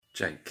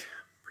Jake,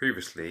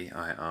 previously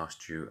I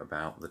asked you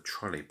about the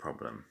trolley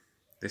problem.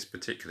 This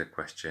particular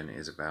question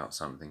is about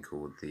something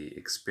called the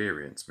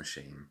experience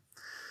machine.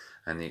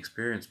 And the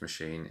experience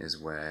machine is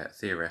where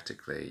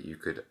theoretically you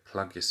could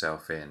plug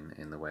yourself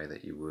in the way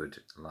that you would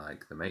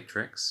like the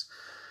Matrix,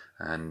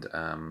 and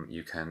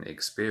you can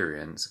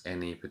experience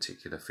any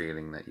particular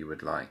feeling that you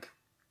would like.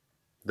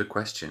 The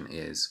question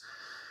is,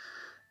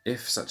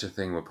 if such a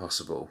thing were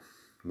possible,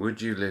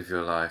 would you live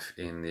your life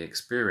in the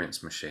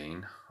experience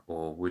machine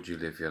or would you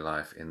live your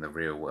life in the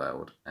real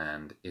world?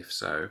 And if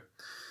so,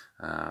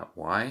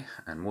 why?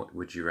 And what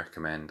would you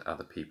recommend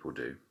other people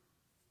do?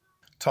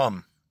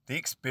 Tom, the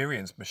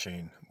experience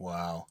machine.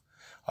 Wow.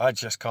 I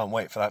just can't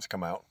wait for that to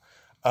come out.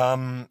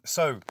 The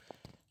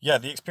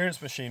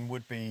experience machine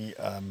would be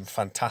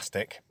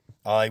fantastic.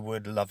 I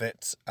would love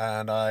it,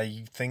 and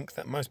I think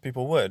that most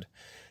people would.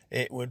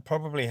 It would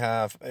probably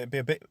it'd be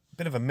a bit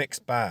of a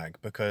mixed bag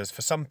because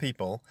for some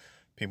people,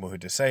 people who are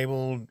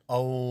disabled,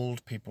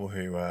 old, people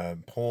who are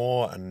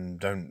poor and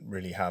don't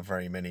really have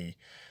very many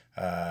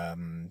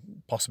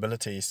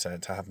possibilities to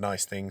have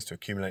nice things, to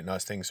accumulate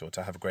nice things, or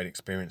to have great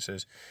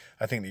experiences.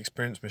 I think the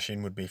experience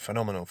machine would be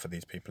phenomenal for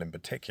these people in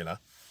particular.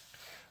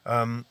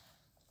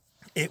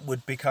 It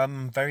would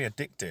become very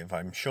addictive,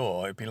 I'm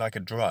sure. It'd be like a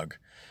drug.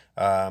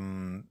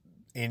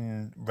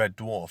 In Red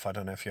Dwarf, I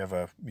don't know if you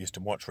ever used to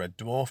watch Red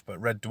Dwarf, but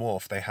Red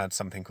Dwarf, they had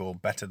something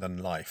called Better Than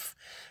Life,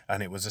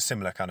 and it was a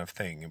similar kind of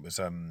thing. It was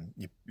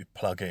you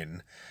plug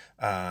in,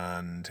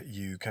 and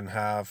you can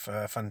have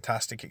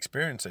fantastic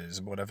experiences,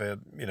 whatever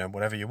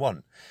you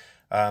want.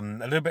 A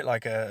little bit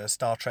like a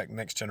Star Trek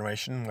Next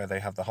Generation, where they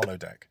have the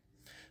holodeck.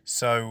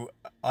 So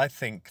I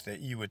think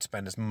that you would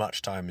spend as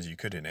much time as you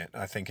could in it.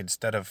 I think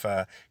instead of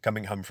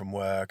coming home from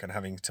work and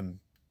having some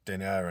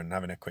dinner and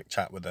having a quick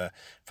chat with the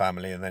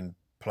family and then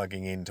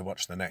plugging in to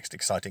watch the next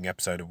exciting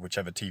episode of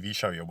whichever TV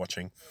show you're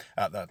watching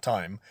at that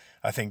time,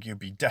 I think you'd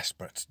be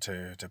desperate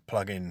to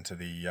plug into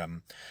the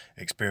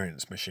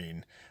experience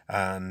machine.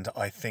 And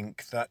I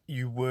think that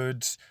you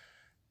would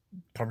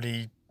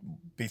probably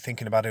be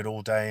thinking about it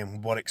all day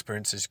and what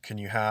experiences can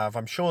you have.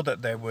 I'm sure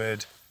that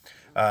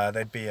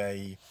there'd be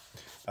an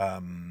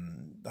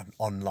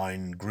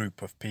online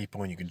group of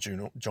people, and you could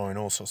join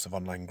all sorts of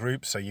online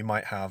groups. So you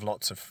might have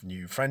lots of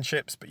new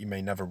friendships, but you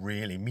may never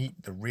really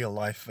meet the real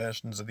life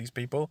versions of these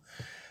people.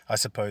 I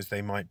suppose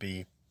they might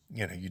be,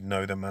 you'd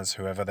know them as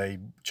whoever they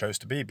chose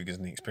to be, because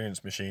in the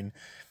experience machine,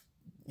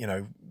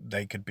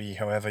 they could be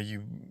however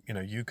you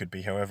could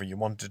be however you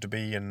wanted to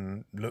be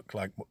and look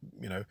like,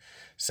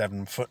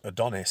 7-foot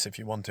Adonis if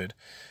you wanted.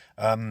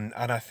 And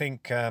I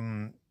think,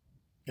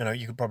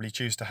 you could probably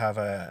choose to have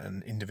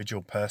an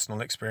individual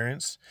personal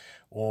experience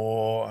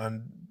or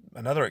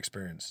another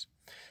experience.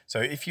 So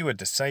if you were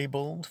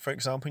disabled, for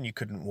example, and you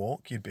couldn't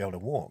walk, you'd be able to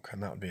walk,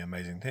 and that would be an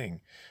amazing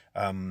thing.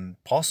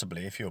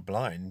 Possibly, if you were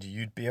blind,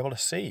 you'd be able to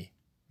see.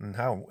 And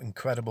how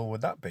incredible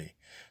would that be?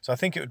 So I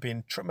think it would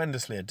be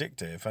tremendously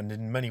addictive, and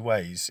in many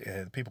ways,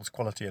 people's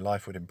quality of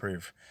life would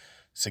improve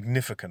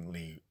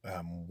significantly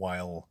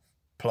while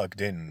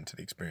plugged in to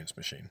the experience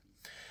machine.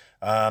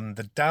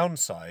 The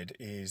downside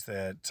is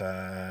that,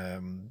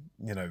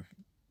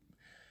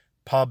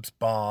 pubs,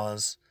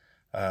 bars,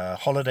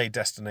 holiday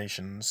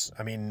destinations.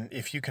 I mean,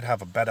 if you could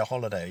have a better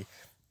holiday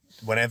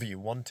whenever you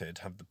wanted,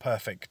 have the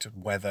perfect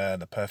weather,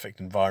 the perfect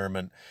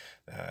environment,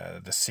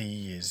 the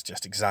sea is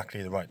just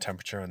exactly the right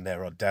temperature, and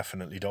there are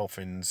definitely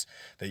dolphins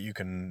that you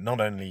can not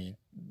only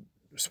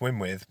swim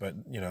with, but,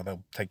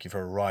 they'll take you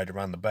for a ride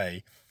around the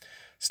bay.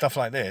 Stuff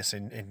like this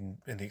in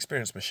the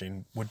experience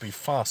machine would be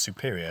far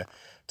superior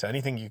to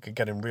anything you could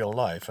get in real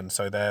life. And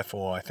so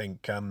therefore, I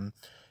think, and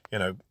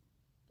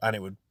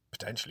it would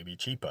potentially be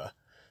cheaper.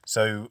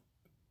 So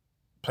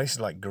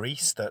places like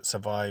Greece that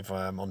survive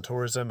on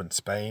tourism, and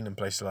Spain and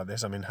places like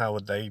this, I mean, how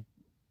would they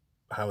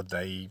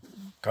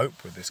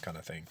cope with this kind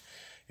of thing?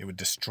 It would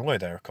destroy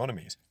their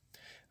economies.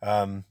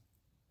 And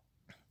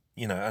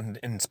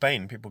in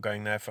Spain, people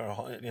going there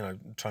for,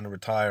 trying to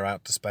retire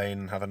out to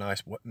Spain and have a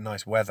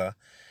nice weather.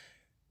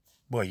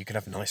 Well, you could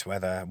have nice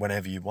weather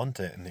whenever you want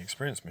it in the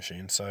experience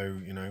machine. So,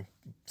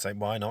 say,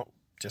 why not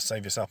just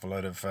save yourself a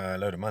load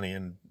of money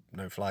and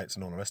no flights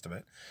and all the rest of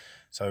it.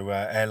 So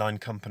airline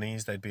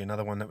companies, they'd be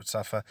another one that would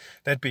suffer.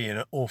 There'd be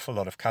an awful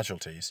lot of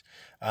casualties.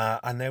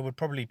 And there would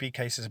probably be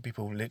cases of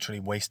people literally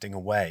wasting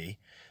away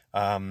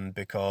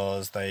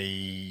because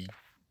they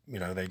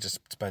just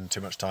spend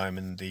too much time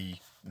in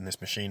this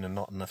machine and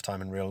not enough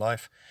time in real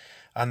life.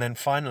 And then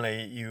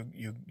finally,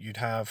 you'd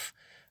have,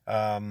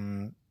 I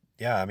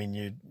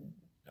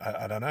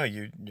don't know.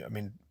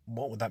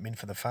 What would that mean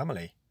for the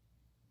family?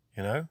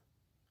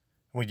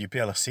 Would you be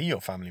able to see your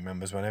family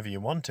members whenever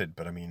you wanted?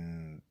 But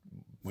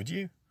would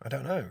you? I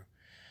don't know.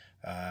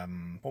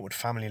 What would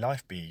family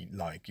life be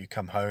like? You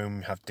come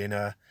home, have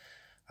dinner,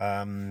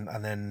 and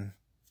then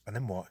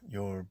what?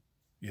 You're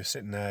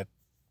sitting there,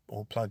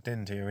 all plugged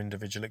into your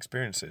individual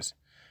experiences,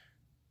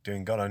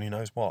 doing God only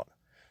knows what.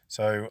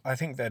 So I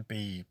think it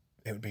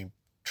would be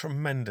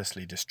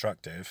tremendously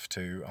destructive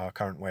to our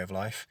current way of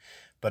life,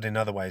 But in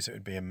other ways, it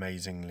would be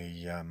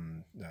amazingly,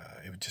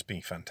 it would just be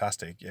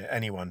fantastic. Yeah,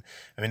 anyone,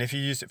 I mean, if you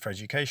used it for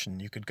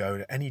education, you could go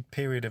to any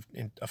period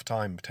of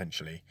time,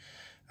 potentially.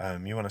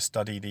 You want to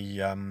study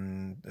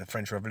the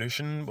French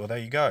Revolution? Well, there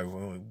you go.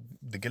 Well,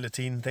 the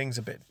guillotine thing's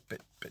a bit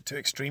too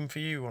extreme for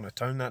you. You want to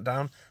tone that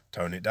down?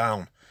 Tone it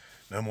down.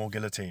 No more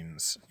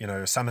guillotines. You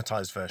know, a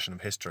sanitized version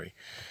of history.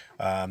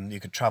 You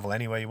could travel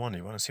anywhere you want.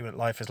 You want to see what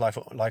life is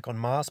like on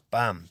Mars?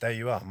 Bam, there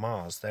you are,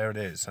 Mars. There it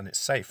is, and it's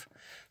safe.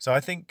 So I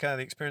think the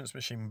experience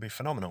machine would be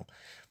phenomenal,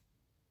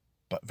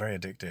 but very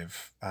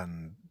addictive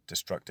and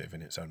destructive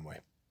in its own way.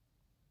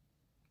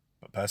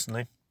 But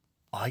personally,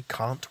 I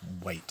can't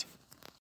wait.